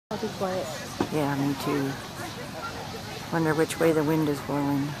be quiet. Yeah, me too. Wonder which way the wind is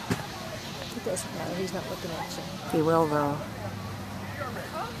blowing. It doesn't matter. He's not looking at you. He will, though.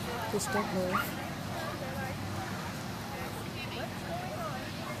 Just don't move.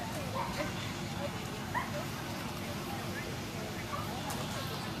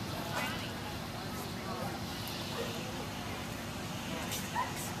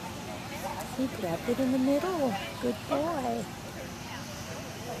 He grabbed it in the middle. Good boy.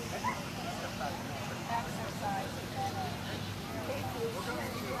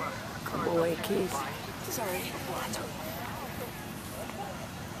 Good boy, Keith. Sorry.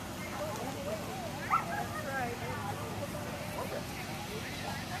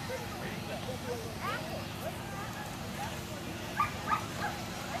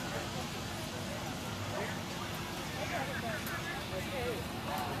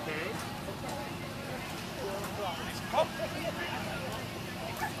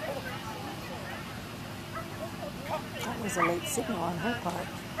 That was a late signal on her part.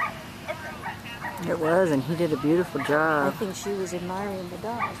 It was, and he did a beautiful I job. think she was admiring the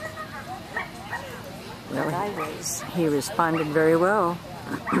dog. Well, I was. he responded very well.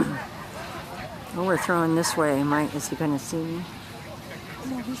 Well, we're throwing this way. Is he going to see me?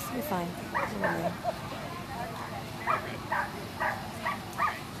 No, you're fine. Anyway.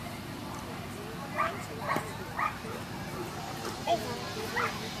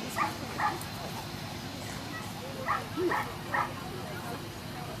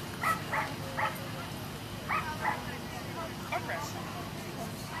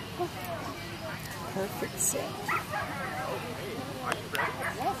 Perfect set.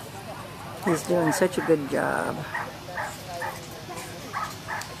 He's doing such a good job.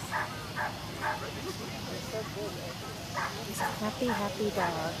 He's a happy, happy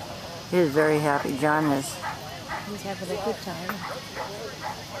dog. He is very happy. John is. He's having a good time.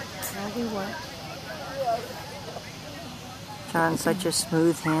 Now we want. John's such a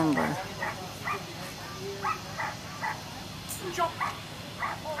smooth handler.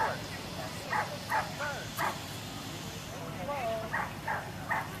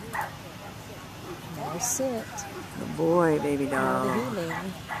 Nice sit. Good boy, baby Now the dog.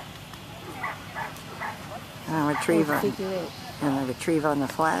 healing. And a retrieve on, Figure eight. and a retrieve on the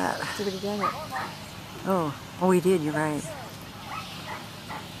flat. He's already done it. Oh, we did. You're right.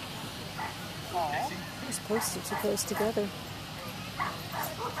 Those post-its are close together.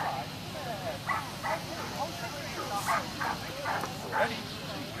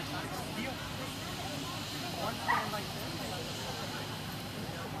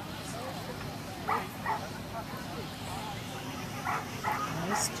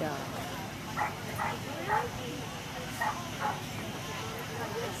 Nice job.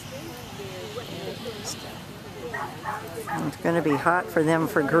 It's going to be hot for them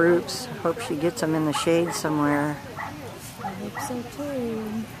for groups. Hope she gets them in the shade somewhere. I hope so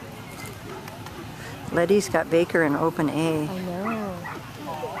too. Letty's got Baker in open A. I know.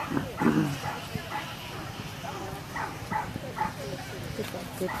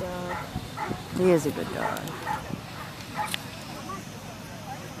 Good dog. He is a good dog.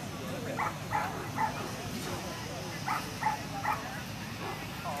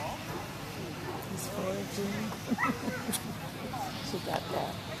 He's foraging. She got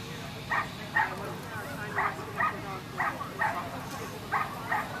that.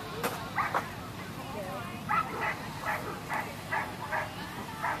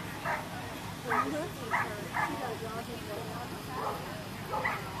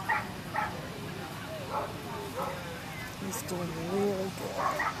 He's doing really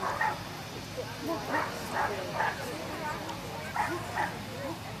good.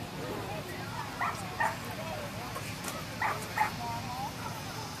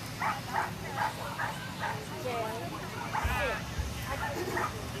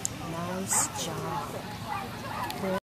 Nice job.